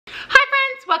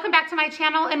Welcome back to my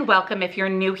channel and welcome if you're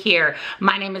new here.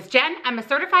 My name is Jen. I'm a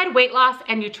certified weight loss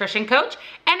and nutrition coach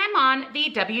and I'm on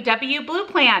the WW Blue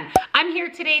Plan. I'm here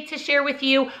today to share with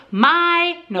you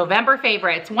my November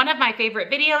favorites. One of my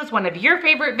favorite videos, one of your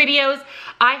favorite videos.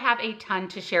 I have a ton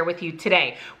to share with you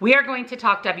today. We are going to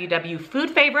talk WW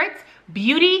food favorites,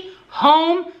 beauty,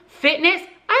 home, fitness.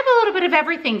 I have a little bit of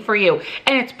everything for you,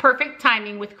 and it's perfect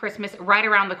timing with Christmas right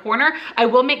around the corner. I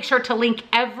will make sure to link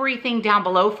everything down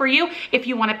below for you if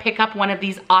you want to pick up one of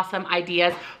these awesome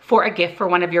ideas for a gift for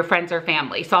one of your friends or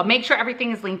family. So I'll make sure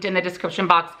everything is linked in the description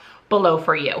box below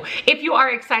for you. If you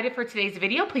are excited for today's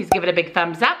video, please give it a big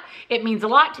thumbs up. It means a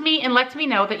lot to me and lets me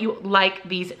know that you like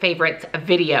these favorites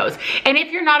videos. And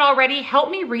if you're not already, help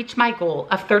me reach my goal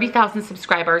of 30,000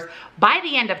 subscribers by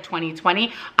the end of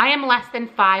 2020. I am less than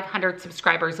 500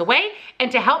 subscribers away.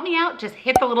 And to help me out, just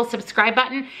hit the little subscribe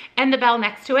button and the bell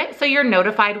next to it so you're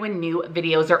notified when new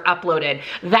videos are uploaded.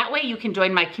 That way you can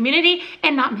join my community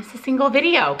and not miss a single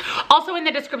video. Also in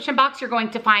the description box, you're going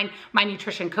to find my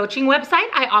nutrition coaching website.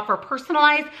 I offer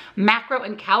personalized macro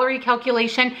and calorie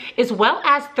calculation, as well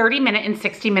as 30-minute and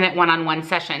 60-minute one-on-one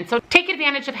sessions. So take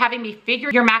advantage of having me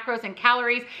figure your macros and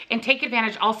calories and take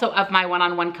advantage also of my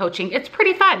one-on-one coaching. It's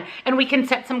pretty fun and we can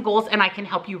set some goals and I can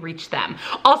help you reach them.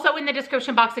 Also in the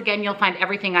description box, again, you'll find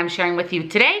everything I'm sharing with you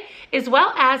today, as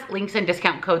well as links and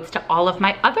discount codes to all of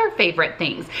my other favorite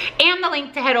things and the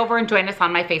link to head over and join us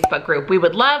on my Facebook group. We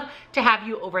would love to have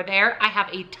you over there. I have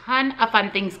a ton of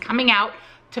fun things coming out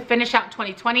to finish out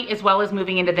 2020 as well as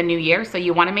moving into the new year. So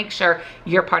you wanna make sure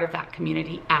you're part of that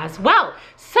community as well.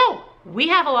 So we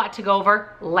have a lot to go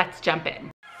over. Let's jump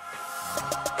in.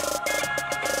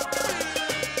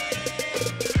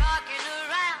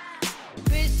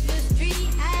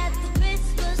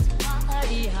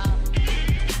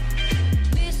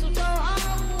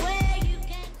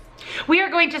 We are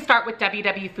going to start with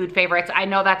WW food favorites. I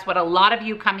know that's what a lot of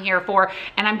you come here for,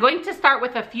 and I'm going to start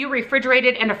with a few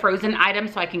refrigerated and a frozen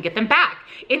items so I can get them back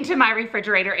into my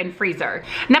refrigerator and freezer.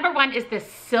 Number one is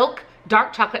this Silk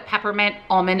Dark Chocolate Peppermint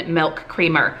Almond Milk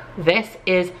Creamer. This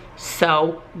is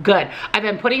so good. I've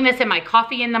been putting this in my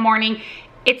coffee in the morning.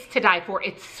 It's to die for.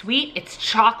 It's sweet, it's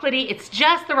chocolatey, it's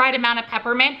just the right amount of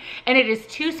peppermint, and it is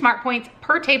 2 smart points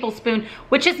per tablespoon,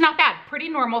 which is not bad. Pretty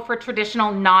normal for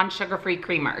traditional non-sugar-free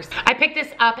creamers. I picked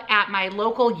this up at my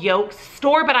local Yolks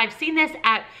store, but I've seen this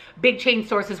at big chain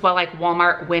stores as well, like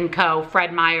Walmart, Winco,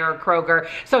 Fred Meyer, Kroger.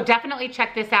 So definitely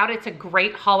check this out. It's a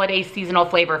great holiday seasonal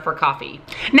flavor for coffee.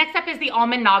 Next up is the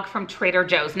Almond Nog from Trader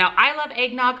Joe's. Now, I love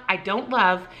eggnog. I don't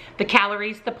love the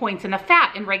calories, the points, and the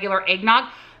fat in regular eggnog.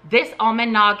 This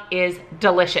Almond Nog is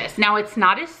delicious. Now, it's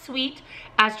not as sweet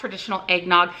as traditional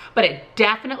eggnog, but it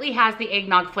definitely has the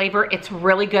eggnog flavor. It's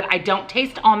really good. I don't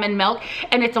taste almond milk,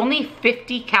 and it's only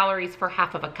 50 calories for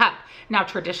half of a cup. Now,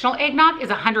 traditional eggnog is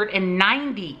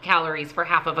 190 calories for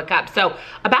half of a cup. So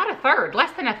about a third,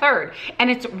 less than a third.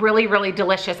 And it's really, really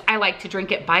delicious. I like to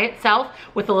drink it by itself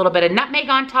with a little bit of nutmeg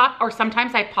on top, or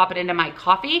sometimes I pop it into my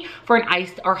coffee for an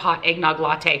iced or hot eggnog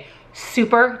latte.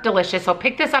 Super delicious. So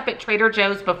pick this up at Trader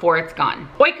Joe's before it's gone.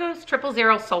 Oiko's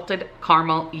 000 Salted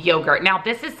Caramel Yogurt. Now,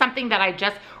 this is something that I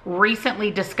just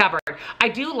recently discovered. I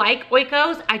do like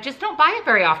Oiko's. I just don't buy it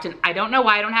very often. I don't know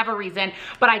why. I don't have a reason,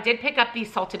 but I did pick up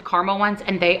these salted caramel ones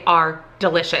and they are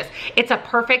delicious. It's a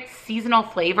perfect seasonal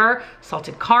flavor.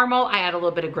 Salted caramel. I add a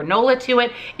little bit of granola to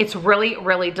it. It's really,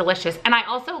 really delicious. And I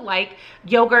also like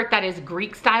yogurt that is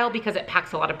Greek style because it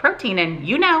packs a lot of protein, and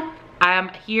you know, I'm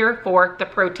here for the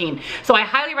protein. So I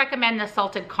highly recommend the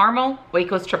salted caramel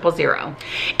Oiko's 000.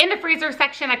 In the freezer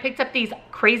section, I picked up these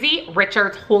Crazy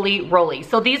Richard's Holy Rollies.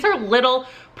 So these are little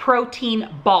protein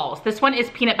balls. This one is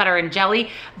peanut butter and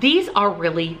jelly. These are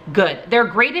really good. They're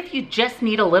great if you just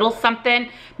need a little something,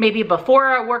 maybe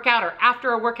before a workout or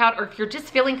after a workout, or if you're just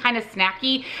feeling kind of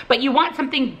snacky, but you want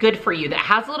something good for you that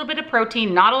has a little bit of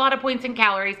protein, not a lot of points and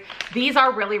calories. These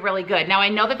are really, really good. Now, I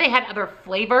know that they had other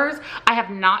flavors. I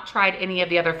have not tried any of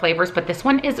the other flavors, but this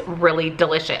one is really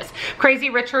delicious.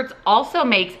 Crazy Richard's also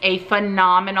makes a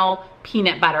phenomenal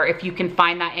peanut butter if you can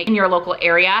find that in your local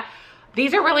area.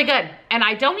 These are really good, and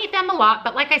I don't eat them a lot,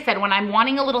 but like I said, when I'm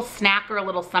wanting a little snack or a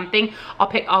little something,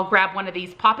 I'll grab one of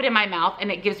these, pop it in my mouth,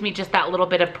 and it gives me just that little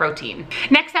bit of protein.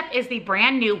 Next up is the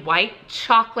brand new white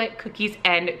chocolate cookies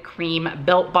and cream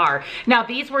Built Bar. Now,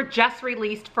 these were just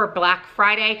released for Black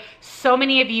Friday. So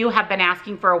many of you have been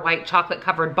asking for a white chocolate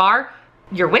covered bar.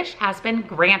 Your wish has been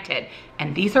granted,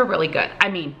 and these are really good. I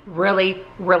mean, really,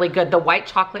 really good. The white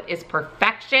chocolate is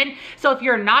perfection. So if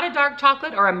you're not a dark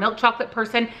chocolate or a milk chocolate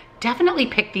person, definitely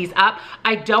pick these up.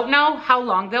 I don't know how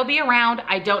long they'll be around.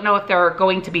 I don't know if they're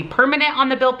going to be permanent on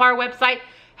the Built Bar website.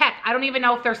 Heck, I don't even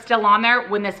know if they're still on there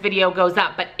when this video goes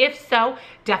up, but if so,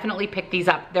 definitely pick these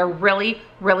up. They're really,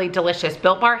 really delicious.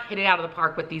 Built Bar hit it out of the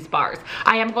park with these bars.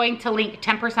 I am going to link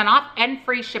 10% off and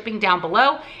free shipping down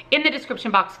below in the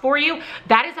description box for you.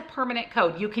 That is a permanent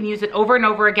code. You can use it over and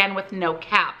over again with no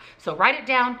cap. So write it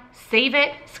down, save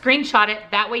it, screenshot it.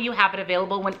 That way you have it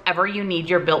available whenever you need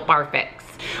your Built Bar fix.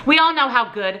 We all know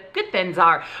how good Good Thins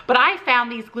are, but I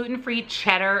found these gluten-free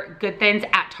cheddar Good Thins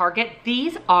at Target.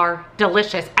 These are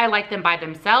delicious. I like them by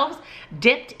themselves,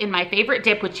 dipped in my favorite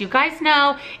dip, which you guys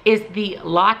know is the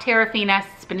La Terrafina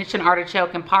spinach and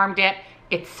artichoke and parm dip.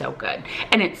 It's so good.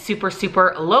 And it's super,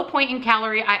 super low point in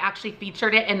calorie. I actually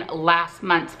featured it in last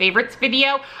month's favorites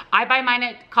video. I buy mine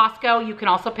at Costco. You can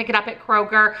also pick it up at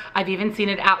Kroger. I've even seen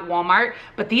it at Walmart.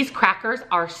 But these crackers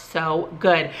are so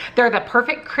good. They're the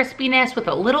perfect crispiness with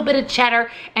a little bit of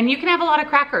cheddar, and you can have a lot of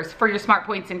crackers for your smart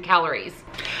points and calories.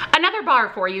 Another bar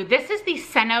for you. This is the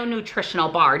SENO nutritional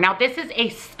bar. Now this is a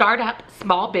startup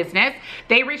small business.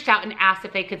 They reached out and asked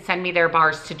if they could send me their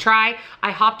bars to try.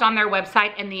 I hopped on their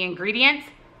website and the ingredients,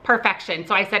 perfection.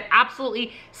 So I said,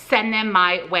 absolutely send them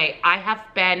my way. I have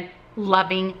been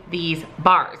loving these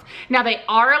bars. Now they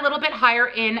are a little bit higher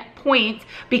in points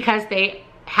because they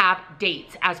have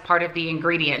dates as part of the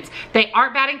ingredients. They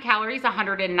aren't bad in calories,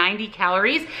 190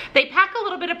 calories. They pack a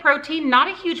little bit of protein, not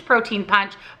a huge protein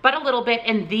punch, but a little bit.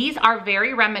 And these are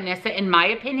very reminiscent, in my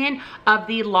opinion, of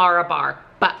the Lara bar,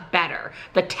 but better.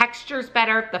 The texture's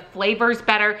better, the flavor's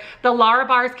better. The Lara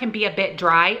bars can be a bit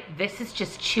dry. This is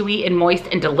just chewy and moist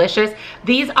and delicious.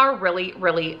 These are really,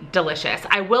 really delicious.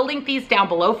 I will link these down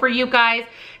below for you guys.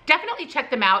 Definitely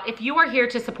check them out. If you are here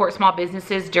to support small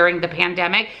businesses during the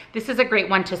pandemic, this is a great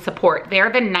one to support.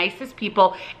 They're the nicest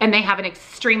people and they have an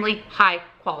extremely high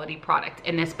quality product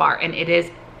in this bar, and it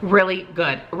is really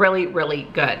good, really, really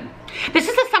good. This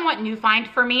is a somewhat new find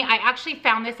for me. I actually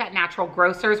found this at Natural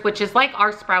Grocers, which is like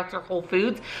our Sprouts or Whole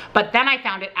Foods, but then I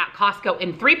found it at Costco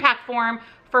in 3-pack form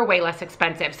for way less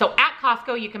expensive. So at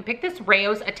Costco, you can pick this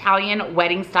Rayo's Italian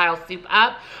wedding style soup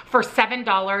up for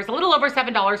 $7, a little over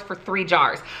 $7 for 3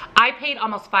 jars. I paid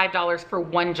almost $5 for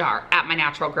 1 jar at my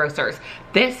Natural Grocers.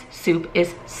 This soup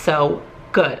is so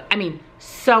good. I mean,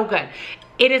 so good.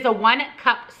 It is a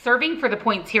 1-cup serving for the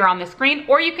points here on the screen,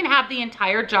 or you can have the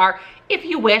entire jar if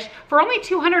you wish for only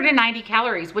 290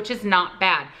 calories, which is not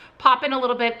bad. Pop in a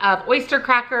little bit of oyster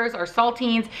crackers or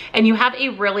saltines, and you have a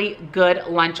really good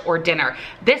lunch or dinner.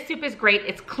 This soup is great.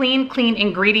 It's clean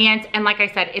ingredients. And like I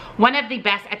said, it's one of the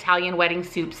best Italian wedding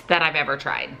soups that I've ever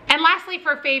tried. And lastly,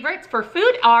 for favorites for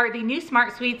food are the new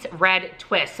Smart Sweets Red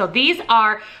Twist. So these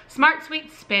are Smart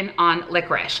Sweets spin on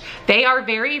licorice. They are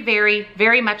very, very,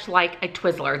 very much like a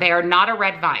Twizzler. They are not a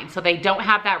red vine. So they don't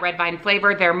have that red vine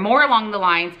flavor. They're more along the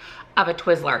lines of a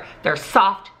Twizzler. They're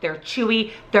soft, they're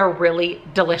chewy, they're really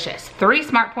delicious. 3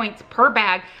 smart points per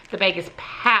bag. The bag is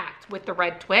packed with the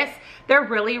red twist. They're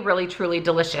really, really, truly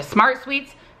delicious. Smart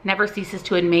Sweets never ceases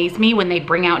to amaze me when they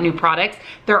bring out new products.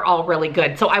 They're all really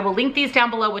good. So I will link these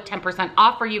down below with 10%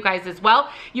 off for you guys as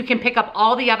well. You can pick up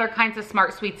all the other kinds of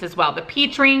Smart Sweets as well. The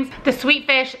peach rings, the sweet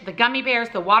fish, the gummy bears,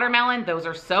 the watermelon, those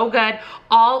are so good.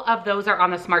 All of those are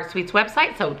on the Smart Sweets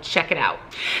website, so check it out.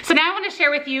 So now I want to share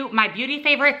with you my beauty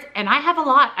favorites, and I have a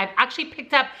lot. I've actually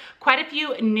picked up quite a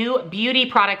few new beauty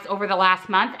products over the last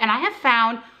month, and I have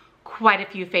found quite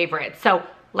a few favorites. So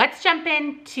let's jump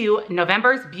into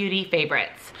November's beauty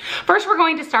favorites. First, we're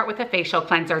going to start with a facial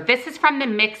cleanser. This is from the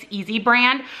Mix Easy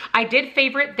brand. I did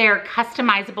favorite their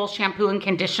customizable shampoo and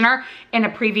conditioner in a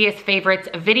previous favorites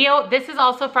video. This is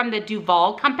also from the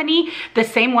DUVOLLE company, the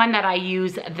same one that I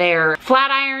use their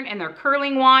flat iron and their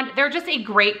curling wand. They're just a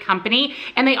great company,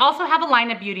 and they also have a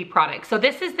line of beauty products. So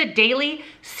this is the Daily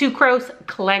Sucrose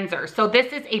Cleanser. So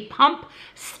this is a pump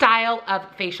style of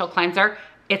facial cleanser.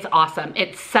 It's awesome.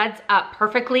 It suds up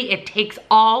perfectly. It takes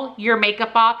all your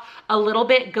makeup off. A little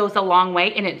bit goes a long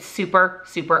way, and it's super,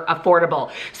 super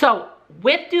affordable. So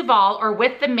with DUVOLLE, or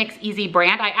with the Mix Easy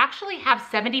brand, I actually have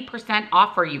 70%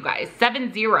 off for you guys,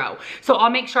 70. So I'll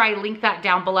make sure I link that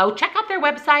down below. Check out their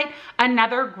website.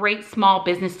 Another great small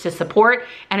business to support,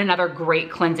 and another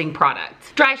great cleansing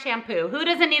product. Dry shampoo. Who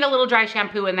doesn't need a little dry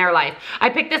shampoo in their life? I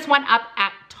picked this one up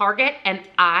at Target, and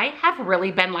I have really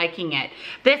been liking it.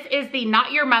 This is the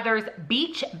Not Your Mother's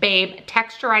Beach Babe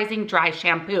Texturizing Dry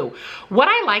Shampoo. What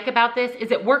I like about this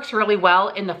is it works really well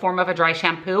in the form of a dry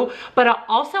shampoo, but it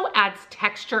also adds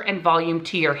texture and volume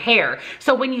to your hair.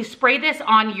 So when you spray this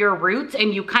on your roots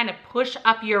and you kind of push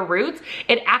up your roots,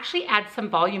 it actually adds some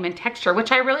volume and texture,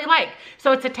 which I really like.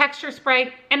 So it's a texture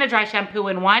spray and a dry shampoo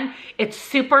in one. It's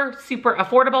super, super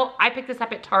affordable. I picked this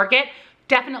up at Target.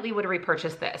 definitely would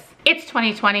repurchase this. It's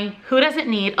 2020. Who doesn't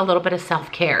need a little bit of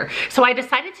self-care? So I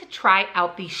decided to try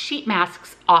out these sheet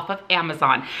masks off of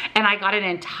Amazon, and I got an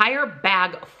entire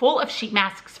bag full of sheet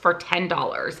masks for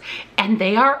 $10, and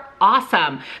they are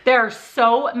awesome. There are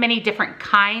so many different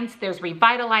kinds. There's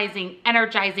revitalizing,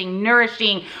 energizing,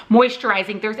 nourishing,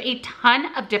 moisturizing. There's a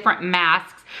ton of different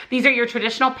masks. These are your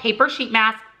traditional paper sheet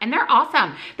masks, and they're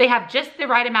awesome. They have just the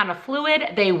right amount of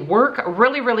fluid. They work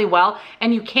really, really well,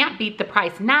 and you can't beat the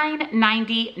price,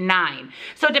 $9.99.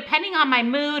 So depending on my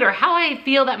mood or how I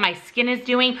feel that my skin is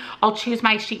doing, I'll choose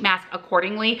my sheet mask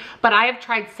accordingly. But I have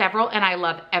tried several, and I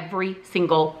love every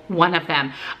single one of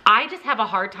them. I just have a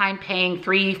hard time paying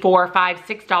 $3, $4, $5,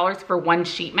 $6 for one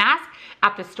sheet mask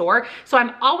at the store. So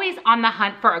I'm always on the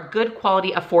hunt for a good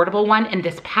quality, affordable one, and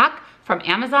this pack from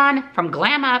Amazon, from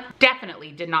GLAM Up,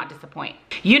 definitely did not disappoint.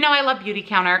 You know I love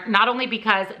Beautycounter, not only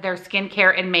because their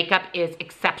skincare and makeup is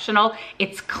exceptional,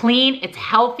 it's clean, it's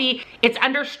healthy, it's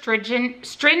under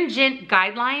stringent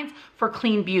guidelines for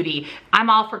clean beauty. I'm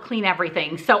all for clean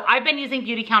everything. So I've been using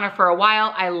Beautycounter for a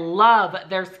while. I love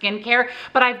their skincare,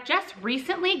 but I've just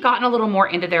recently gotten a little more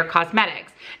into their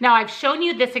cosmetics. Now I've shown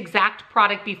you this exact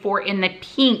product before in the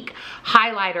pink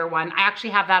highlighter one. I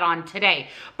actually have that on today,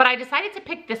 but I decided to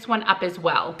pick this one up as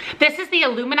well. This is the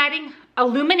illuminating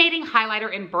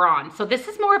highlighter in bronze. So this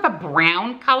is more of a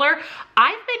brown color.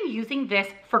 I've been using this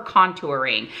for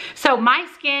contouring. So my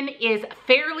skin is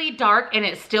fairly dark and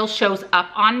it still shows up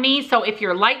on me. So if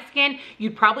you're light skinned,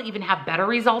 you'd probably even have better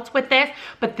results with this,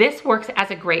 but this works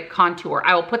as a great contour.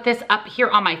 I will put this up here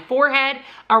on my forehead,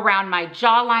 around my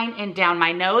jawline, and down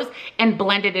my nose, and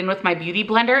blend it in with my beauty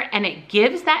blender, and it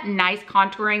gives that nice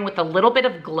contouring with a little bit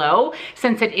of glow,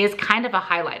 since it is kind of a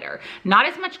highlighter. Not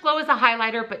as much glow as a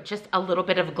highlighter, but just a little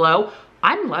bit of glow.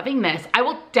 I'm loving this. I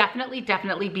will definitely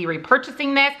be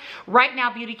repurchasing this. Right now,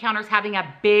 Beautycounter's having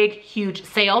a big, huge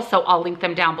sale, so I'll link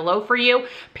them down below for you.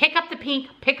 Pick up the pink,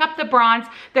 pick up the bronze.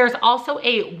 There's also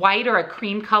a white or a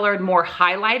cream colored, more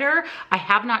highlighter. I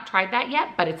have not tried that yet,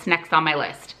 but it's next on my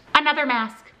list. Another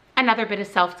mask. Another bit of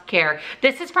self-care.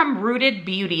 This is from Rooted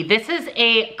Beauty. This is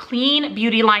a clean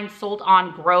beauty line sold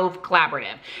on Grove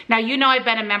Collaborative. Now, you know I've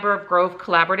been a member of Grove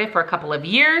Collaborative for a couple of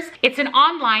years. It's an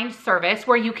online service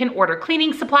where you can order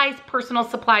cleaning supplies, personal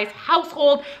supplies,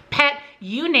 household, pet,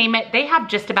 you name it. They have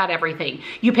just about everything.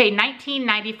 You pay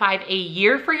 $19.95 a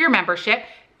year for your membership.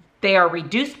 They are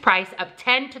reduced price of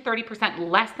 10 to 30%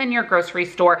 less than your grocery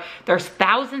store. There's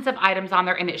thousands of items on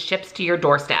there, and it ships to your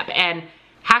doorstep. And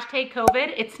hashtag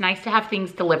COVID, it's nice to have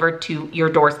things delivered to your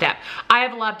doorstep. I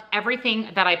have loved everything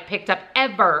that I picked up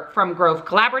ever from Grove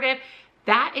Collaborative.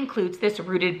 That includes this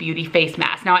Rooted Beauty face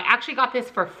mask. Now, I actually got this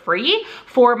for free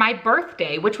for my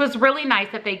birthday, which was really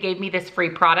nice that they gave me this free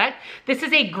product. This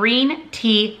is a green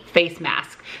tea face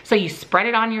mask. So you spread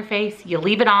it on your face, you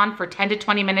leave it on for 10 to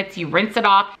 20 minutes, you rinse it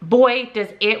off. Boy, does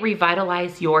it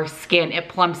revitalize your skin. It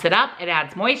plumps it up, it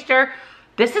adds moisture.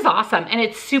 This is awesome, and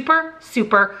it's super,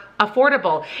 super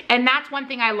affordable. And that's one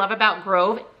thing I love about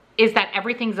Grove, is that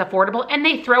everything's affordable, and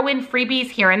they throw in freebies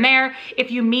here and there. If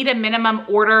you meet a minimum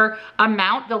order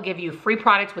amount, they'll give you free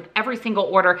products with every single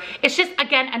order. It's just,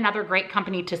 again, another great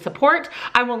company to support.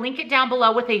 I will link it down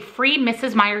below with a free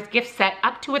Mrs. Meyer's gift set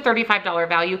up to a $35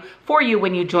 value for you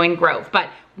when you join Grove. But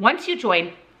once you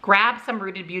join, grab some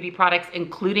Rooted Beauty products,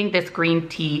 including this green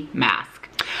tea mask.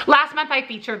 Last month I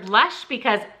featured LUSH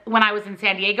because when I was in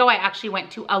San Diego, I actually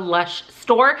went to a LUSH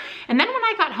store. And then when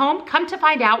I got home, come to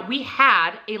find out, we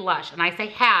had a LUSH. And I say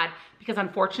had because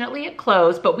unfortunately it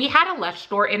closed, but we had a LUSH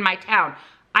store in my town.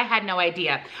 I had no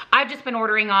idea. I've just been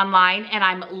ordering online, and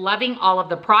I'm loving all of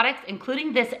the products,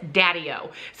 including this Daddy-O.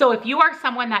 So if you are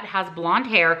someone that has blonde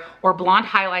hair or blonde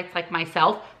highlights like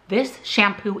myself, this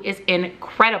shampoo is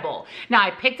incredible. Now,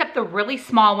 I picked up the really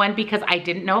small one because I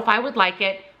didn't know if I would like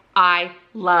it. I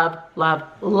love, love,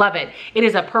 love it. It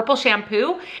is a purple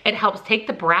shampoo. It helps take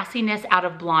the brassiness out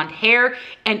of blonde hair,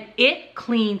 and it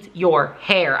cleans your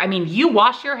hair. I mean, you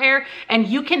wash your hair and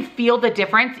you can feel the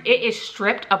difference. It is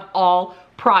stripped of all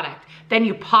product. Then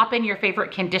you pop in your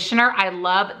favorite conditioner. I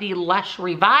love the Lush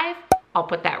Revive. I'll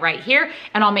put that right here,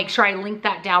 and I'll make sure I link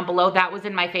that down below. That was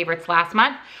in my favorites last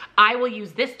month. I will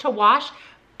use this to wash,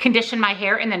 condition my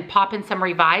hair, and then pop in some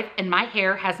Revive, and my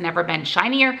hair has never been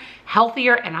shinier,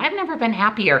 healthier, and I've never been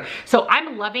happier. So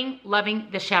I'm loving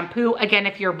the shampoo. Again,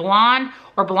 if you're blonde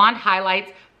or blonde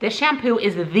highlights, this shampoo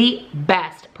is the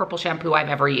best purple shampoo I've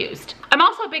ever used. I'm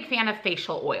also a big fan of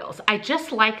facial oils. I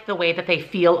just like the way that they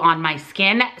feel on my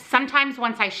skin. Sometimes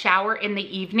once I shower in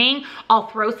the evening, I'll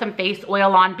throw some face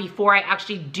oil on before I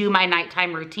actually do my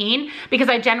nighttime routine, because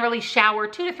I generally shower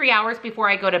 2 to 3 hours before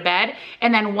I go to bed.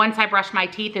 And then once I brush my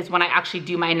teeth is when I actually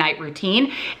do my night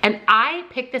routine. And I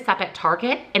picked this up at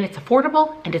Target, and it's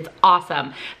affordable and it's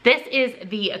awesome. This is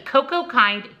the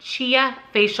COCOKIND Chia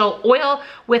Facial Oil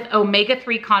with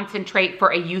omega-3 concentrate for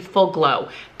a youthful glow.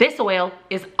 This oil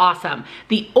is awesome.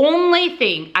 The only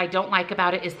thing I don't like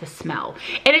about it is the smell.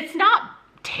 And it's not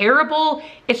terrible,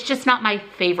 it's just not my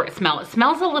favorite smell. It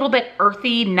smells a little bit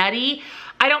earthy, nutty.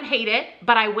 I don't hate it,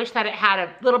 but I wish that it had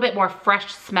a little bit more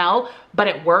fresh smell, but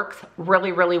it works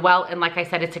really, really well. And like I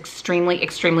said, it's extremely,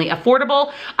 extremely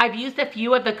affordable. I've used a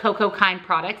few of the COCOKIND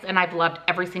products and I've loved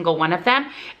every single one of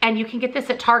them. And you can get this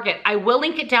at Target. I will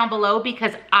link it down below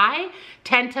because I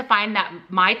tend to find that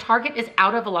my Target is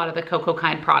out of a lot of the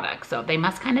COCOKIND products. So they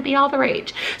must kind of be all the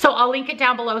rage. So I'll link it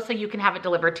down below so you can have it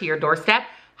delivered to your doorstep.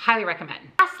 Highly recommend.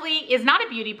 Lastly is not a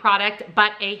beauty product,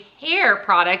 but a hair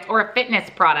product or a fitness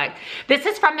product. This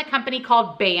is from the company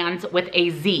called BANDZ with a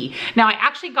Z. Now I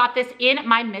actually got this in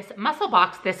my Miss Muscle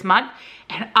box this month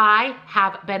and I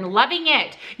have been loving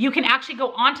it. You can actually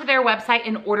go onto their website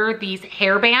and order these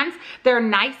hair bands. They're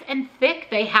nice and thick.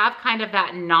 They have kind of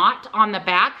that knot on the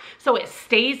back so it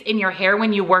stays in your hair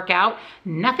when you work out.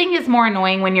 Nothing is more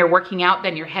annoying when you're working out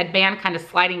than your headband kind of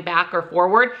sliding back or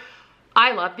forward.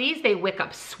 I love these. They wick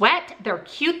up sweat. They're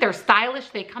cute. They're stylish.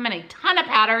 They come in a ton of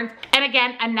patterns. And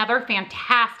again, another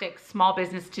fantastic small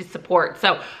business to support.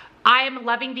 So I am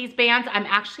loving these bands. I'm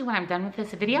actually, when I'm done with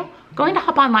this video, going to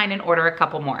hop online and order a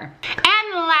couple more.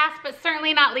 And last but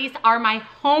certainly not least are my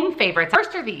home favorites.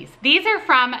 First are these. These are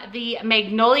from the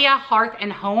Magnolia Hearth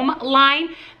and Home line.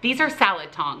 These are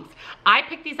salad tongs. I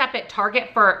picked these up at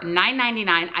Target for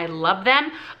 $9.99. I love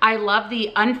them. I love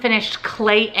the unfinished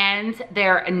clay ends.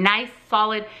 They're nice,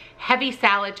 solid, heavy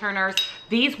salad turners.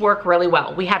 These work really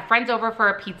well. We had friends over for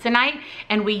a pizza night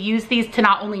and we used these to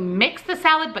not only mix the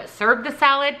salad, but serve the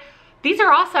salad. These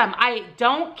are awesome. I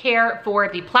don't care for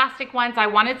the plastic ones. I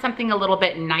wanted something a little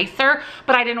bit nicer,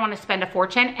 but I didn't want to spend a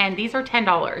fortune. And these are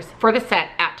 $10 for the set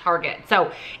at Target.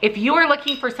 So if you are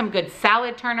looking for some good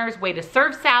salad turners, way to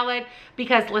serve salad,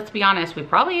 because let's be honest, we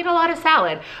probably eat a lot of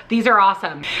salad. These are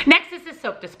awesome. Next is the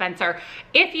soap dispenser.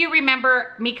 If you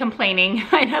remember me complaining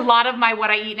in a lot of my what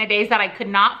I eat in a day is that I could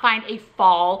not find a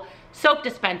fall soap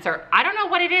dispenser. I don't know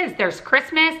what it is. There's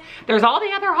Christmas, there's all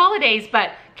the other holidays,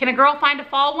 but can a girl find a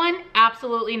fall one?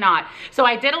 Absolutely not. So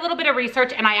I did a little bit of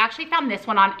research and I actually found this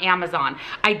one on Amazon.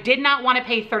 I did not want to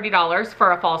pay $30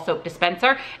 for a fall soap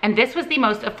dispenser, and this was the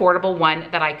most affordable one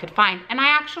that I could find, and I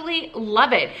actually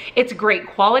love it. It's great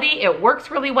quality, it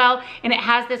works really well, and it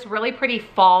has this really pretty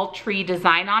fall tree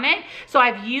design on it. So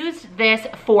I've used this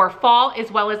for fall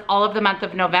as well as all of the month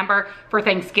of November for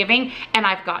Thanksgiving, and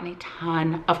I've gotten a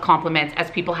ton of compliments as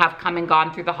people have come and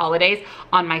gone through the holidays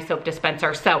on my soap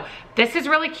dispenser. So this is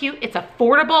really cute, it's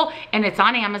affordable, and it's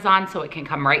on Amazon, so it can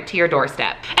come right to your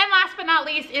doorstep. And last but not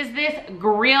least is this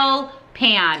grill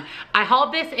pan. I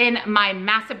hauled this in my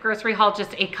massive grocery haul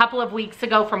just a couple of weeks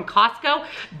ago from Costco.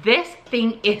 This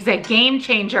thing is a game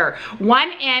changer.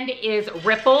 One end is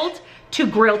rippled to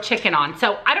grill chicken on.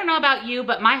 So I don't know about you,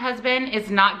 but my husband is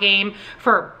not game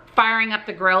for firing up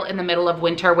the grill in the middle of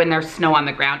winter when there's snow on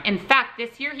the ground. In fact,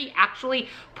 this year he actually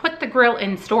put the grill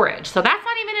in storage. So that's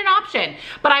not even an option.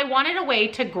 But I wanted a way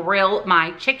to grill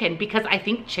my chicken because I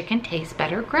think chicken tastes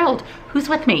better grilled. Who's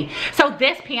with me? So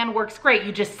this pan works great.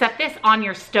 You just set this on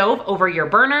your stove over your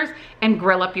burners and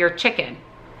grill up your chicken.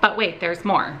 But wait, there's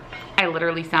more. I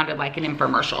literally sounded like an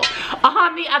infomercial.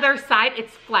 On the other side,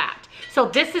 it's flat. So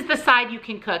this is the side you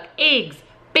can cook eggs,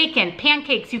 bacon,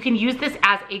 pancakes. You can use this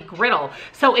as a griddle.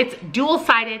 So it's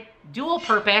dual-sided,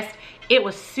 dual-purposed. It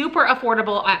was super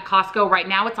affordable at Costco. Right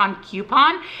now it's on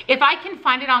coupon. If I can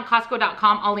find it on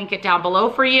Costco.com, I'll link it down below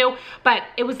for you. But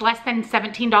it was less than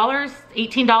 $17,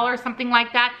 $18, something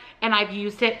like that. And I've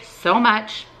used it so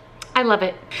much. I love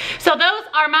it. So those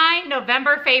are my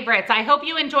November favorites. I hope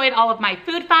you enjoyed all of my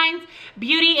food finds,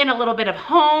 beauty, and a little bit of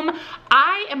home.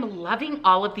 I am loving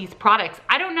all of these products.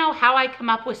 I don't know how I come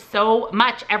up with so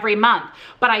much every month,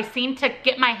 but I seem to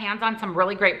get my hands on some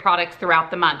really great products throughout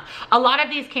the month. A lot of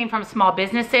these came from small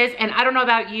businesses, and I don't know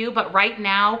about you, but right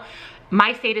now,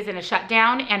 my state is in a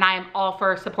shutdown and I am all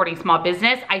for supporting small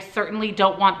business. I certainly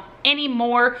don't want any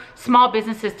more small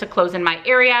businesses to close in my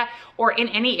area or in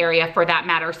any area for that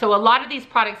matter. So a lot of these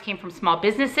products came from small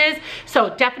businesses,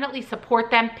 so definitely support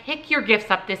them. Pick your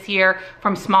gifts up this year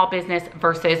from small business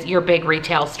versus your big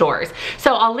retail stores.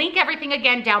 So I'll link everything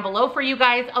again down below for you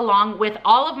guys, along with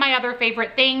all of my other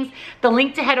favorite things. The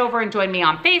link to head over and join me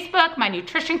on Facebook, my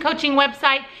nutrition coaching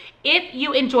website. If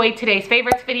you enjoyed today's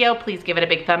favorites video, please give it a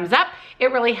big thumbs up.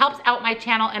 It really helps out my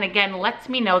channel and again lets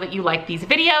me know that you like these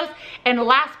videos. And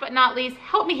last but not least,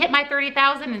 help me hit my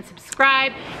 30,000 and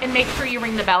subscribe, and make sure you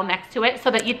ring the bell next to it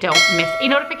so that you don't miss a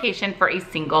notification for a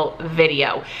single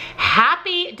video.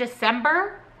 Happy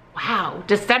December. Wow,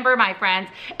 December, my friends,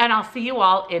 and I'll see you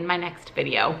all in my next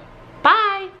video.